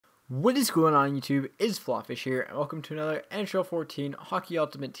What is going on YouTube? It's FlopFish here, and welcome to another NHL 14 Hockey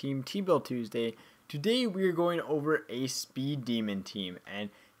Ultimate Team Team Build Tuesday. Today we are going over a Speed Demon team,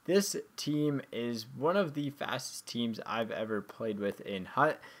 and this team is one of the fastest teams I've ever played with in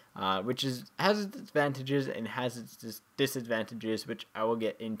HUT, which has its advantages and has its disadvantages, which I will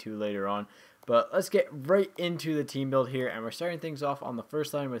get into later on. But let's get right into the team build here, and we're starting things off on the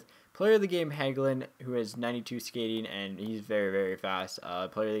first line with player of the game Hagelin, who has 92 skating, and he's very, very fast.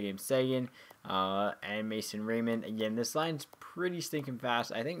 Player of the game Sagan, and Mason Raymond. Again, this line's pretty stinking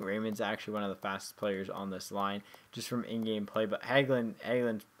fast. I think Raymond's actually one of the fastest players on this line, just from in-game play, but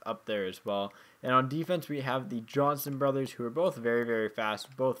Hagelin's up there as well. And on defense, we have the Johnson brothers, who are both very, very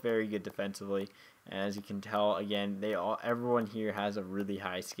fast, both very good defensively. And as you can tell, again, everyone here has a really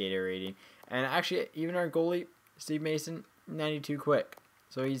high skater rating. And actually, even our goalie, Steve Mason, 92 quick.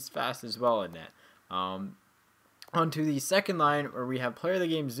 So he's fast as well in that. On to the second line, where we have player of the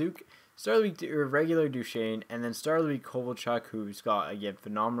game Zook, star of the week regular Duchesne, and then star of the week Kovalchuk, who's got, again,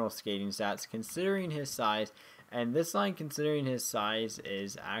 phenomenal skating stats considering his size. And this line, considering his size,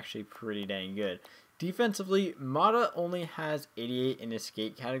 is actually pretty dang good. Defensively, Mata only has 88 in his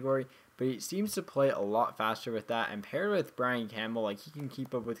skate category, but he seems to play a lot faster with that. And paired with Brian Campbell, like, he can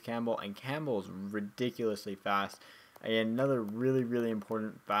keep up with Campbell, and Campbell is ridiculously fast. Again, another really, really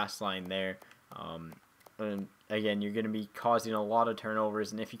important fast line there. And again, you're going to be causing a lot of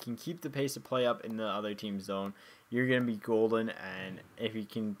turnovers, and if you can keep the pace of play up in the other team's zone, you're going to be golden. And if you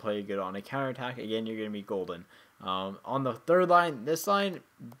can play good on a counterattack, again, you're going to be golden. On the third line, this line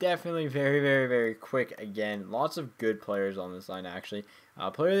definitely very, very, very quick. Again, lots of good players on this line, actually.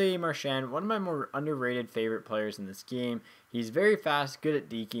 Player of the game Marchand, one of my more underrated favorite players in this game. He's very fast, good at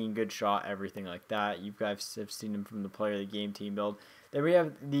deking, good shot, everything like that. You guys have seen him from the player of the game team build. Then we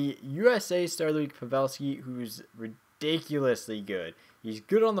have the USA Star of the Week Pavelski, who's ridiculously good. He's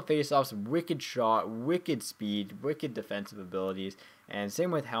good on the faceoffs, wicked shot, wicked speed, wicked defensive abilities, and same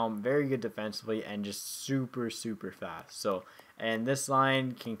with Helm, very good defensively and just super, super fast. So, and this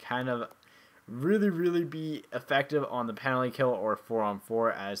line can kind of really be effective on the penalty kill or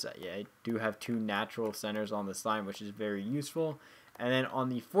 4-on-4, as I do have two natural centers on this line, which is very useful. And then on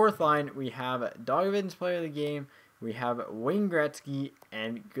the fourth line, we have Dogvin's player of the game. We have Wayne Gretzky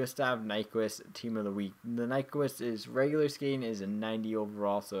and Gustav Nyquist, team of the week. The Nyquist is regular skating is a 90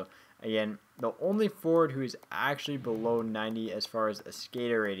 overall. So again, the only forward who is actually below 90 as far as a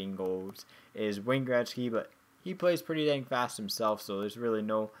skater rating goes is Wayne Gretzky, but he plays pretty dang fast himself, so there's really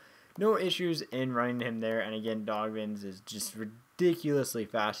no issues in running him there. And again, Dogvin's is just ridiculously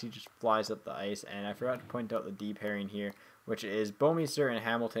fast. He just flies up the ice. And I forgot to point out the D pairing here, which is Bouwmeester and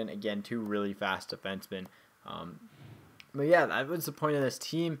Hamilton. Again, two really fast defensemen. But yeah, that was the point of this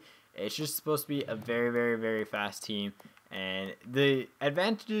team. It's just supposed to be a very, very, very fast team. And the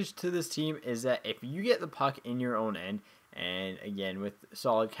advantage to this team is that if you get the puck in your own end, and again, with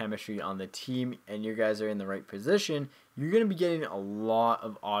solid chemistry on the team and you guys are in the right position, you're going to be getting a lot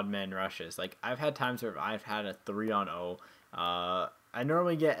of odd man rushes. Like, I've had times where I've had a 3-on-0. I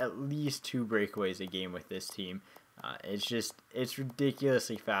normally get at least 2 breakaways a game with this team. It's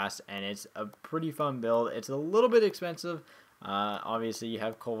ridiculously fast, and it's a pretty fun build. It's a little bit expensive. Obviously, you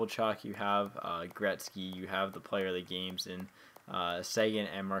have Kovalchuk, you have Gretzky, you have the player of the games in Sagan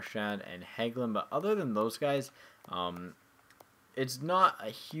and Marchand and Hagelin. But other than those guys, it's not a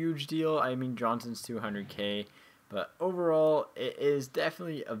huge deal. I mean, Johnson's 200K. But overall, it is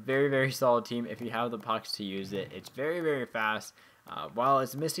definitely a very, very solid team if you have the pucks to use it. It's very, very fast. While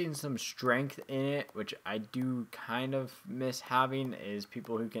it's missing some strength in it, which I do kind of miss having, is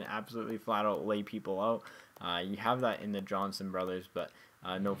people who can absolutely flat out lay people out. You have that in the Johnson brothers, but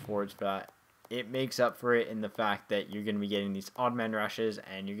no forwards for that. It makes up for it in the fact that you're going to be getting these odd man rushes,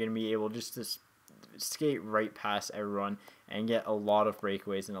 and you're going to be able just to skate right past everyone and get a lot of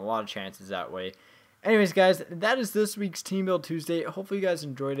breakaways and a lot of chances that way. Anyways, guys, that is this week's Team Build Tuesday. Hopefully you guys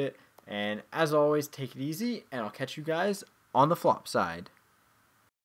enjoyed it, and as always, take it easy, and I'll catch you guys on the flop side.